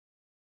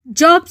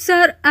Jobs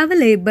are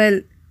available.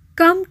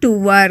 Come to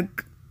work.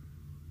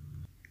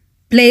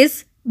 Place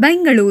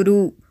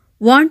Bangalore.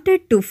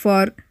 Wanted to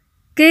for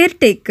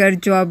caretaker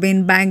job in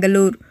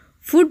Bangalore.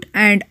 Food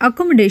and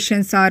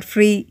accommodations are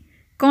free.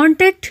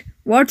 Contact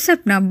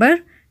WhatsApp number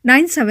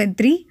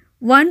 973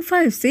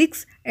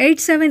 156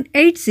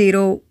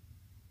 8780.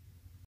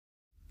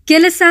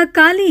 ಕೆಲಸ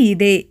ಖಾಲಿ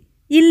ಇದೆ.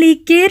 ಇಲ್ಲಿ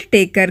care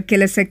taker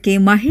ಕೆಲಸಕ್ಕೆ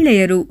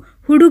ಮಹಿಳೆಯರು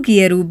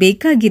ಹುಡುಗಿಯರು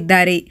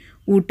ಬೇಕಾಗಿದ್ದಾರೆ.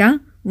 ಊಟ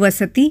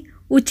ವಸತಿ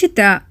ಉಚಿತ.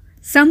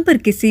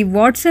 ಸಂಪರ್ಕಿಸಿ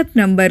ವಾಟ್ಸಪ್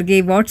ನಂಬರ್ಗೆ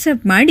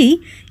ವಾಟ್ಸಪ್ ಮಾಡಿ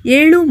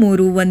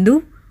 731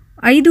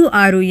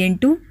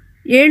 568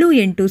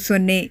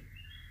 780.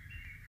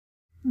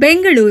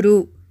 ಬೆಂಗಳೂರು.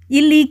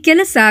 ಇಲ್ಲಿ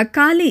ಕೆಲಸ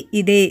ಖಾಲಿ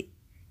ಇದೆ.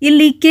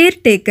 ಇಲ್ಲಿ ಕೇರ್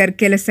ಟೇಕರ್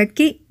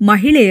ಕೆಲಸಕ್ಕೆ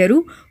ಮಹಿಳೆಯರು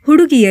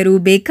ಹುಡುಗಿಯರು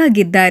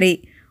ಬೇಕಾಗಿದ್ದಾರೆ.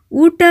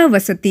 ಊಟ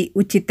ವಸತಿ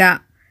ಉಚಿತ.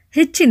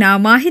 ಹೆಚ್ಚಿನ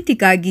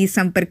ಮಾಹಿತಿಗಾಗಿ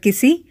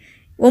ಸಂಪರ್ಕಿಸಿ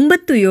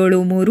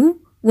 973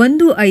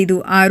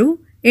 156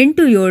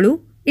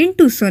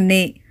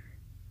 8780.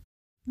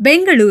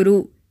 ಬೆಂಗಳೂರು.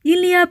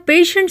 ಇಲ್ಲಿಯ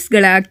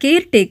ಪೇಷಂಟ್ಸ್ಗಳ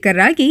ಕೇರ್ ಟೇಕರ್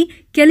ಆಗಿ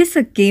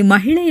ಕೆಲಸಕ್ಕೆ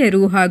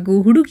ಮಹಿಳೆಯರು ಹಾಗೂ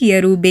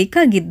ಹುಡುಗಿಯರು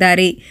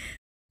ಬೇಕಾಗಿದ್ದಾರೆ.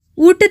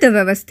 ಊಟದ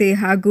ವ್ಯವಸ್ಥೆ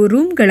ಹಾಗೂ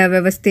ರೂಮ್ಗಳ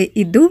ವ್ಯವಸ್ಥೆ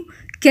ಇದ್ದು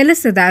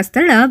ಕೆಲಸದ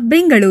ಸ್ಥಳ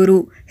ಬೆಂಗಳೂರು.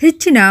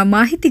 ಹೆಚ್ಚಿನ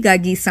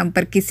ಮಾಹಿತಿಗಾಗಿ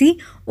ಸಂಪರ್ಕಿಸಿ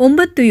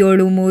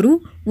 973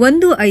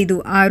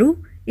 156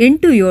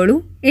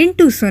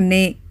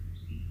 8780.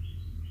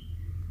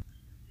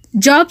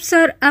 Jobs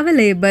are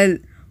available.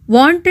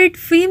 Wanted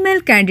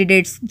female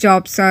candidates.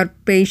 Jobs are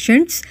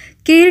patients,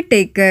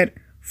 caretaker.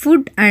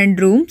 Food and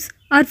rooms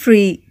are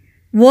free.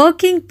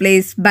 Working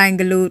place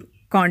Bangalore.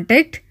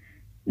 Contact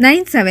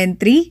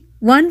 973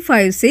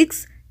 156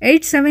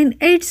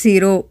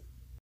 8780.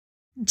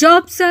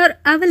 Jobs are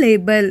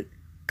available.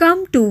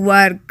 Come to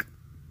work.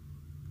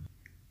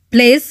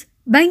 Place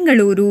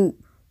Bangalore.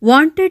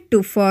 Wanted to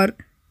for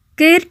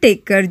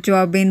caretaker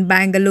job in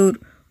Bangalore.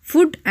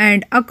 Food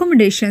and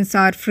accommodations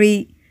are free.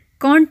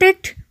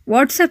 Contact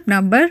WhatsApp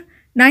number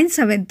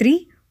 973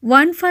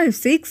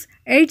 156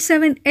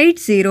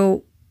 8780.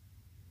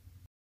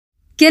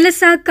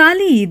 ಕೆಲಸ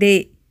ಖಾಲಿ ಇದೆ.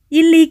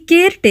 ಇಲ್ಲಿ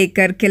care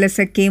taker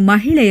ಕೆಲಸಕ್ಕೆ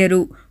ಮಹಿಳೆಯರು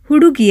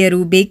ಹುಡುಗಿಯರು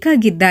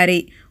ಬೇಕಾಗಿದ್ದಾರೆ.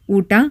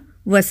 ಊಟ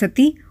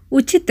ವಸತಿ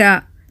ಉಚಿತ.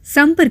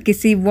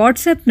 ಸಂಪರ್ಕಿಸಿ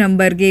ವಾಟ್ಸಪ್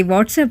ನಂಬರ್ಗೆ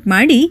ವಾಟ್ಸಪ್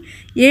ಮಾಡಿ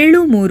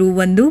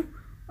 731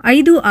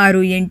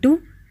 568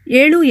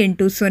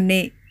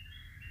 780.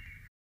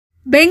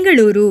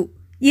 ಬೆಂಗಳೂರು.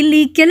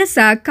 ಇಲ್ಲಿ ಕೆಲಸ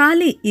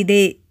ಖಾಲಿ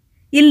ಇದೆ.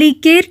 ಇಲ್ಲಿ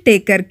ಕೇರ್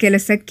ಟೇಕರ್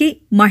ಕೆಲಸಕ್ಕೆ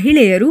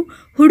ಮಹಿಳೆಯರು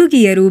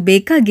ಹುಡುಗಿಯರು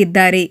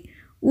ಬೇಕಾಗಿದ್ದಾರೆ.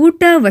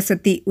 ಊಟ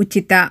ವಸತಿ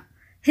ಉಚಿತ.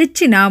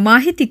 ಹೆಚ್ಚಿನ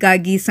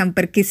ಮಾಹಿತಿಗಾಗಿ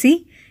ಸಂಪರ್ಕಿಸಿ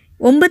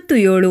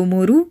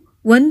 973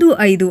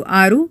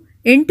 156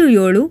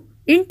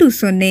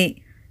 8780.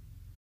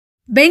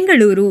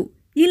 ಬೆಂಗಳೂರು.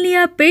 ಇಲ್ಲಿಯ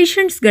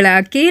ಪೇಷಂಟ್ಸ್ಗಳ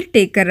ಕೇರ್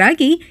ಟೇಕರ್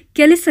ಆಗಿ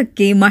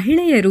ಕೆಲಸಕ್ಕೆ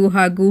ಮಹಿಳೆಯರು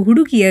ಹಾಗೂ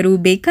ಹುಡುಗಿಯರು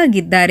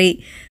ಬೇಕಾಗಿದ್ದಾರೆ.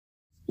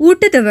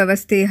 ಊಟದ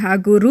ವ್ಯವಸ್ಥೆ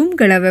ಹಾಗೂ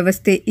ರೂಮ್ಗಳ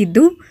ವ್ಯವಸ್ಥೆ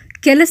ಇದ್ದು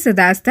ಕೆಲಸದ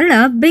ಸ್ಥಳ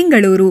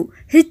ಬೆಂಗಳೂರು.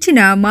 ಹೆಚ್ಚಿನ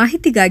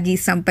ಮಾಹಿತಿಗಾಗಿ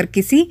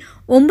ಸಂಪರ್ಕಿಸಿ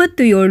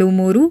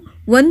 973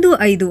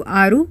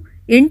 156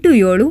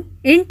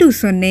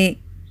 8780.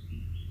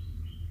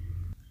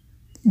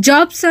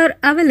 Jobs are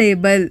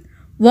available.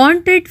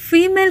 Wanted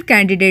female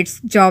candidates.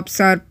 Jobs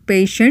are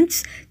patients,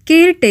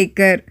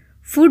 caretaker.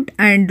 Food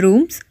and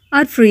rooms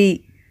are free.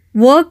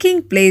 Working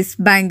place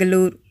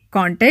Bangalore.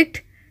 Contact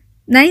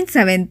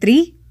 973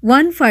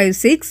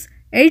 156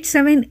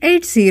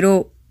 8780.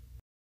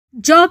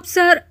 Jobs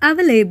are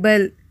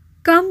available.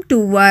 Come to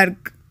work.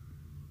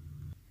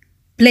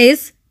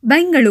 Place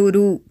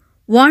Bangalore.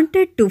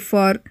 Wanted to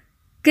for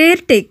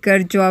caretaker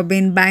job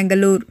in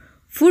Bangalore.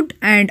 Food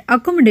and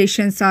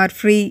accommodations are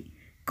free.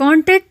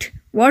 Contact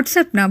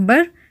WhatsApp number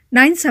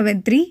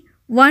 973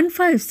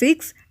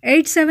 156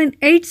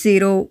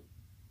 8780.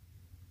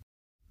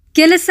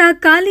 ಕೆಲಸ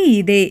ಖಾಲಿ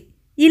ಇದೆ.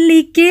 ಇಲ್ಲಿ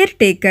care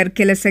taker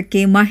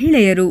ಕೆಲಸಕ್ಕೆ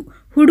ಮಹಿಳೆಯರು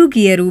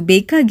ಹುಡುಗಿಯರು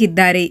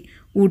ಬೇಕಾಗಿದ್ದಾರೆ.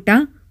 ಊಟ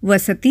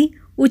ವಸತಿ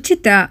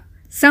ಉಚಿತ.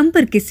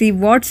 ಸಂಪರ್ಕಿಸಿ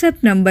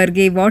ವಾಟ್ಸಪ್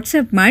ನಂಬರ್ಗೆ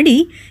ವಾಟ್ಸಪ್ ಮಾಡಿ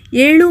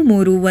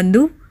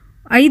 731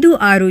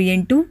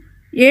 568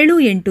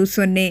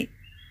 780.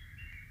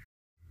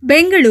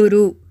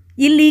 ಬೆಂಗಳೂರು.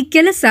 ಇಲ್ಲಿ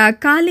ಕೆಲಸ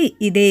ಖಾಲಿ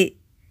ಇದೆ.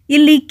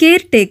 ಇಲ್ಲಿ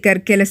ಕೇರ್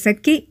ಟೇಕರ್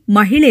ಕೆಲಸಕ್ಕೆ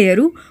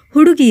ಮಹಿಳೆಯರು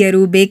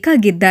ಹುಡುಗಿಯರು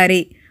ಬೇಕಾಗಿದ್ದಾರೆ.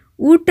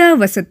 ಊಟ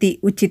ವಸತಿ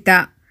ಉಚಿತ.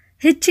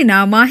 ಹೆಚ್ಚಿನ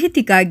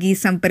ಮಾಹಿತಿಗಾಗಿ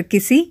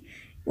ಸಂಪರ್ಕಿಸಿ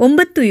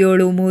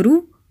 973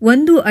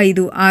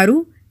 156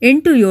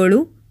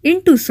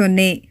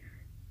 8780.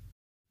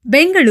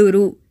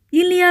 ಬೆಂಗಳೂರು.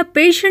 ಇಲ್ಲಿಯ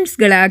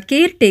ಪೇಷಂಟ್ಸ್ಗಳ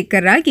ಕೇರ್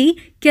ಟೇಕರ್ ಆಗಿ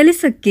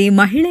ಕೆಲಸಕ್ಕೆ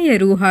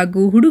ಮಹಿಳೆಯರು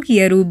ಹಾಗೂ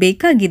ಹುಡುಗಿಯರು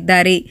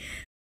ಬೇಕಾಗಿದ್ದಾರೆ.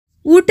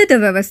 ಊಟದ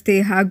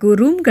ವ್ಯವಸ್ಥೆ ಹಾಗೂ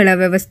ರೂಮ್ಗಳ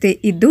ವ್ಯವಸ್ಥೆ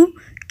ಇದ್ದು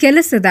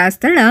ಕೆಲಸದ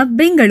ಸ್ಥಳ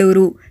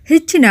ಬೆಂಗಳೂರು.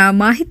 ಹೆಚ್ಚಿನ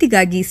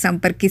ಮಾಹಿತಿಗಾಗಿ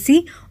ಸಂಪರ್ಕಿಸಿ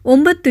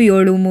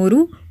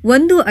 973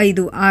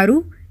 156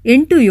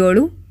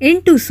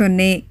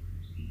 8780.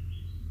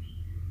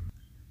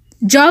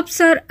 Jobs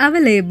are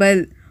available.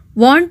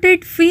 Wanted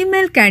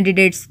female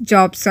candidates.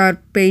 Jobs are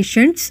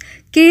patients,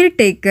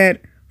 caretaker.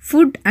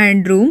 Food and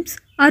rooms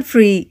are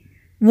free.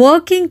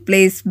 Working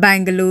place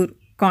Bangalore.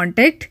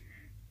 Contact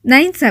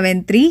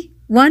 973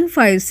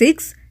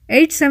 156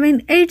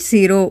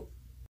 8780.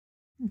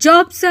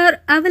 Jobs are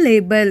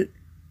available.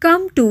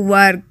 come to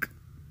work.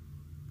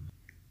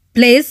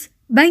 Place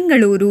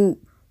Bangalore.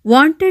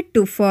 Wanted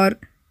to for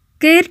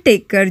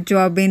caretaker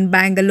job in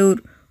Bangalore.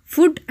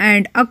 Food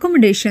and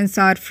accommodations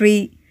are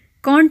free.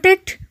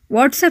 Contact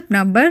WhatsApp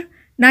number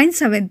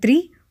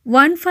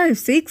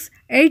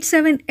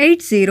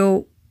 973-156-8780.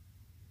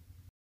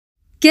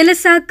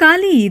 ಕೆಲಸ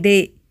ಖಾಲಿ ಇದೆ.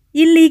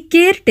 ಇಲ್ಲಿ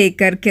care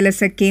taker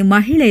ಕೆಲಸಕ್ಕೆ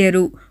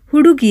ಮಹಿಳೆಯರು,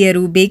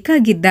 ಹುಡುಗಿಯರು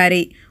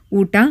ಬೇಕಾಗಿದ್ದಾರೆ.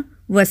 ಊಟ,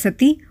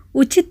 ವಸತಿ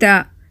ಉಚಿತ.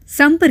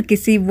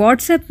 ಸಂಪರ್ಕಿಸಿ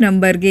ವಾಟ್ಸಪ್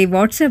ನಂಬರ್ಗೆ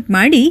ವಾಟ್ಸಪ್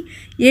ಮಾಡಿ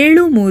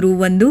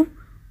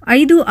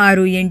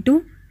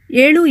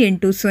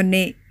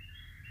 731-568-780.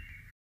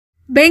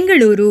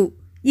 ಬೆಂಗಳೂರು.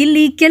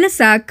 ಇಲ್ಲಿ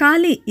ಕೆಲಸ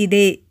ಖಾಲಿ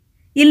ಇದೆ.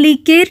 ಇಲ್ಲಿ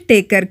ಕೇರ್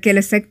ಟೇಕರ್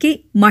ಕೆಲಸಕ್ಕೆ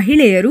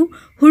ಮಹಿಳೆಯರು,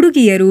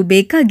 ಹುಡುಗಿಯರು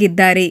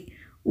ಬೇಕಾಗಿದ್ದಾರೆ.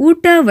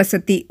 ಊಟ,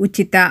 ವಸತಿ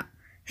ಉಚಿತ.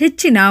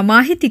 ಹೆಚ್ಚಿನ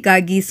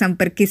ಮಾಹಿತಿಗಾಗಿ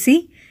ಸಂಪರ್ಕಿಸಿ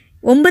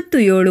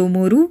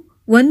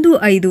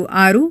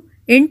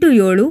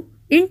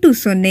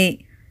 973-156-8780.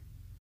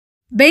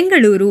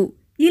 ಬೆಂಗಳೂರು.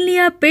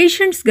 ಇಲ್ಲಿಯ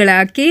ಪೇಷಂಟ್ಸ್ಗಳ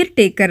ಕೇರ್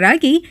ಟೇಕರ್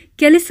ಆಗಿ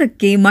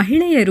ಕೆಲಸಕ್ಕೆ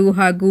ಮಹಿಳೆಯರು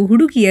ಹಾಗೂ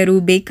ಹುಡುಗಿಯರು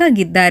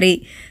ಬೇಕಾಗಿದ್ದಾರೆ.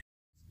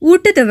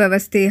 ಊಟದ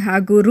ವ್ಯವಸ್ಥೆ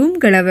ಹಾಗೂ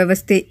ರೂಮ್ಗಳ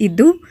ವ್ಯವಸ್ಥೆ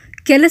ಇದ್ದು,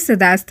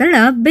 ಕೆಲಸದ ಸ್ಥಳ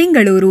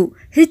ಬೆಂಗಳೂರು.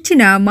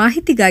 ಹೆಚ್ಚಿನ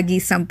ಮಾಹಿತಿಗಾಗಿ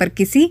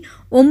ಸಂಪರ್ಕಿಸಿ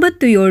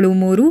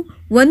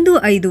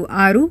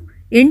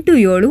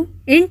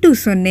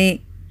 973-156-8780.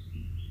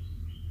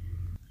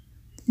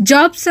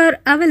 Jobs are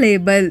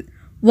available.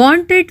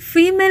 Wanted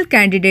female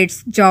candidates.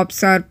 Jobs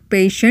are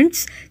patients,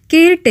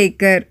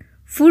 caretaker,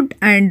 food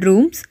and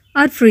rooms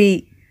are free.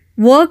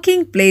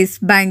 Working place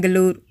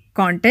Bangalore.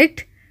 Contact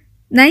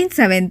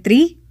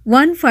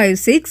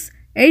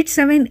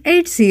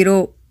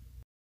 973-156-8780.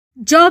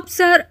 Jobs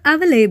are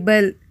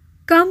available.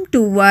 Come to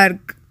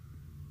work.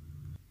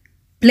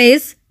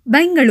 Place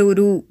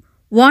Bangalore.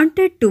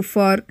 Wanted to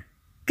for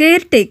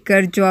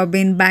caretaker job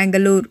in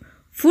Bangalore.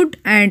 Food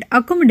and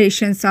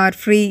accommodations are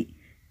free.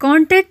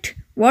 Contact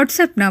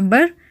WhatsApp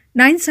number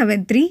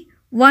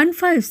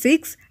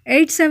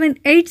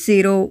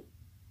 973-156-8780.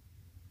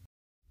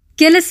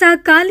 ಕೆಲಸ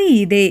ಖಾಲಿ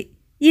ಇದೆ.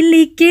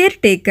 ಇಲ್ಲಿ care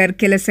taker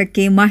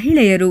ಕೆಲಸಕ್ಕೆ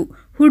ಮಹಿಳೆಯರು,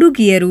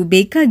 ಹುಡುಗಿಯರು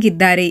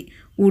ಬೇಕಾಗಿದ್ದಾರೆ.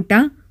 ಊಟ,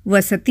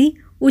 ವಸತಿ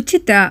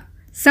ಉಚಿತ.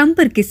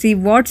 ಸಂಪರ್ಕಿಸಿ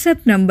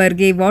ವಾಟ್ಸಪ್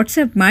ನಂಬರ್ಗೆ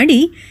ವಾಟ್ಸಪ್ ಮಾಡಿ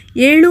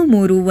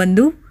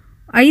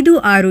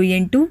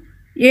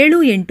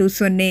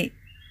 731-568-780.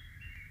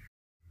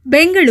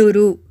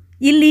 ಬೆಂಗಳೂರು.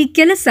 ಇಲ್ಲಿ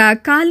ಕೆಲಸ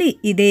ಖಾಲಿ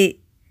ಇದೆ.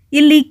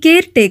 ಇಲ್ಲಿ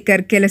ಕೇರ್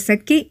ಟೇಕರ್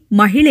ಕೆಲಸಕ್ಕೆ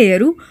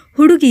ಮಹಿಳೆಯರು,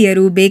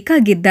 ಹುಡುಗಿಯರು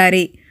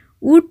ಬೇಕಾಗಿದ್ದಾರೆ.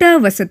 ಊಟ,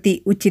 ವಸತಿ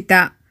ಉಚಿತ.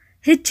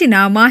 ಹೆಚ್ಚಿನ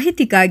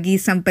ಮಾಹಿತಿಗಾಗಿ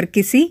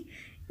ಸಂಪರ್ಕಿಸಿ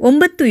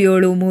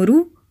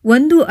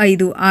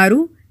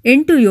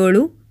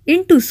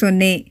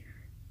 973-156-8780.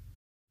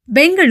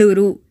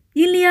 ಬೆಂಗಳೂರು.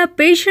 ಇಲ್ಲಿಯ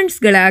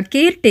ಪೇಷಂಟ್ಸ್ಗಳ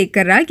ಕೇರ್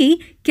ಟೇಕರ್ ಆಗಿ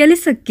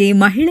ಕೆಲಸಕ್ಕೆ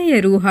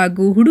ಮಹಿಳೆಯರು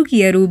ಹಾಗೂ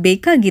ಹುಡುಗಿಯರು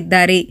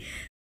ಬೇಕಾಗಿದ್ದಾರೆ.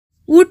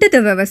 ಊಟದ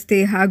ವ್ಯವಸ್ಥೆ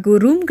ಹಾಗೂ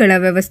ರೂಮ್ಗಳ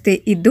ವ್ಯವಸ್ಥೆ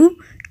ಇದ್ದು,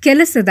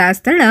 ಕೆಲಸದ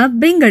ಸ್ಥಳ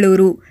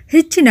ಬೆಂಗಳೂರು.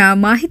 ಹೆಚ್ಚಿನ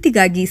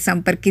ಮಾಹಿತಿಗಾಗಿ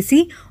ಸಂಪರ್ಕಿಸಿ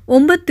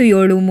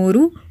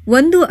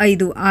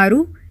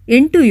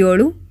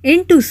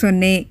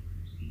 973-156-8780.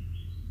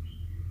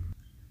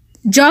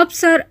 Jobs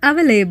are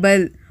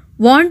available.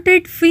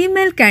 Wanted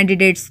female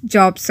candidates.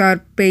 Jobs are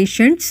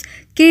patients,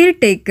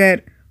 caretaker,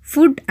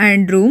 food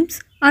and rooms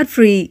are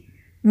free.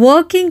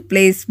 Working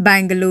place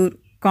Bangalore.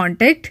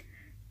 Contact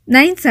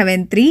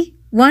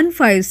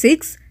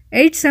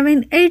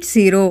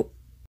 973-156-8780.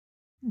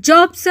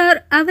 Jobs are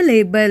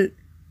available.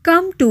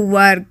 Come to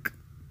work.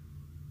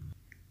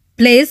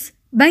 Place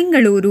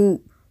Bangalore.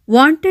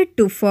 Wanted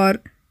to for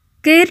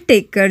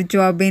caretaker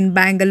job in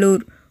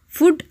Bangalore.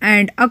 Food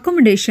and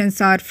accommodations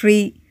are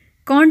free.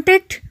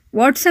 Contact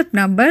WhatsApp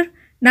number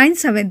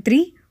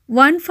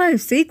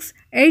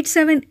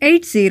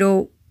 973-156-8780.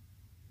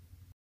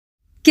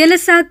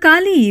 ಕೆಲಸ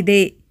ಖಾಲಿ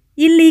ಇದೆ.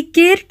 ಇಲ್ಲಿ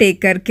care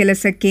taker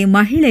ಕೆಲಸಕ್ಕೆ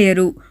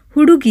ಮಹಿಳೆಯರು,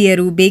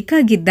 ಹುಡುಗಿಯರು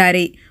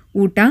ಬೇಕಾಗಿದ್ದಾರೆ.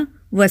 ಊಟ,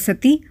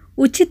 ವಸತಿ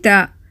ಉಚಿತ.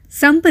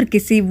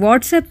 ಸಂಪರ್ಕಿಸಿ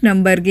ವಾಟ್ಸಪ್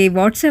ನಂಬರ್ಗೆ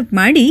ವಾಟ್ಸಪ್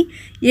ಮಾಡಿ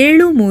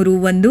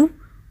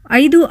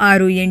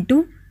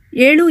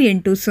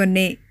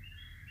 731-568-780.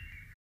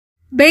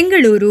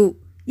 ಬೆಂಗಳೂರು.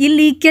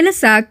 ಇಲ್ಲಿ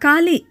ಕೆಲಸ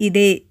ಖಾಲಿ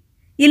ಇದೆ.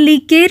 ಇಲ್ಲಿ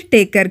ಕೇರ್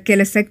ಟೇಕರ್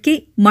ಕೆಲಸಕ್ಕೆ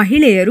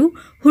ಮಹಿಳೆಯರು,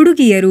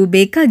 ಹುಡುಗಿಯರು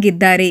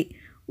ಬೇಕಾಗಿದ್ದಾರೆ.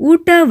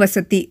 ಊಟ,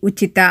 ವಸತಿ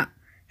ಉಚಿತ.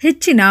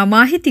 ಹೆಚ್ಚಿನ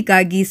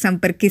ಮಾಹಿತಿಗಾಗಿ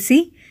ಸಂಪರ್ಕಿಸಿ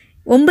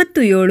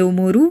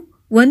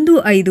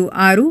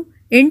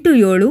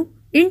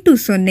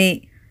 973-156-8780.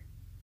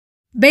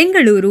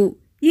 ಬೆಂಗಳೂರು.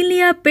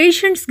 ಇಲ್ಲಿಯ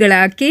ಪೇಷಂಟ್ಸ್ಗಳ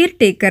ಕೇರ್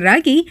ಟೇಕರ್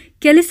ಆಗಿ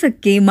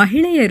ಕೆಲಸಕ್ಕೆ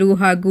ಮಹಿಳೆಯರು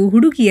ಹಾಗೂ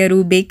ಹುಡುಗಿಯರು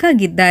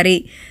ಬೇಕಾಗಿದ್ದಾರೆ.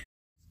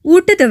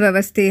 ಊಟದ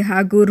ವ್ಯವಸ್ಥೆ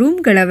ಹಾಗೂ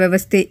ರೂಮ್ಗಳ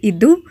ವ್ಯವಸ್ಥೆ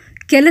ಇದ್ದು,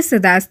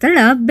 ಕೆಲಸದ ಸ್ಥಳ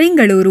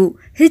ಬೆಂಗಳೂರು.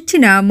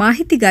 ಹೆಚ್ಚಿನ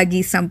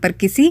ಮಾಹಿತಿಗಾಗಿ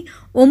ಸಂಪರ್ಕಿಸಿ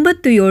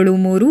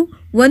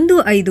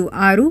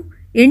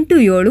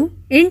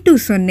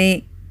 973-156-8780.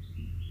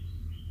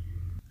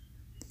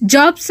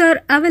 Jobs are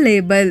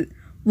available.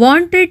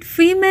 Wanted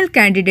female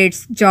candidates.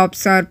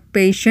 Jobs are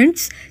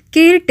patients,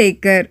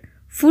 caretaker,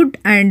 food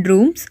and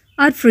rooms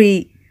are free.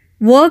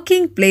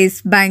 Working place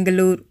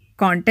Bangalore.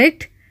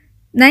 Contact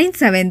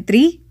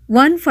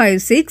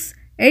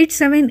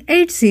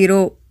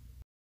 973-156-8780.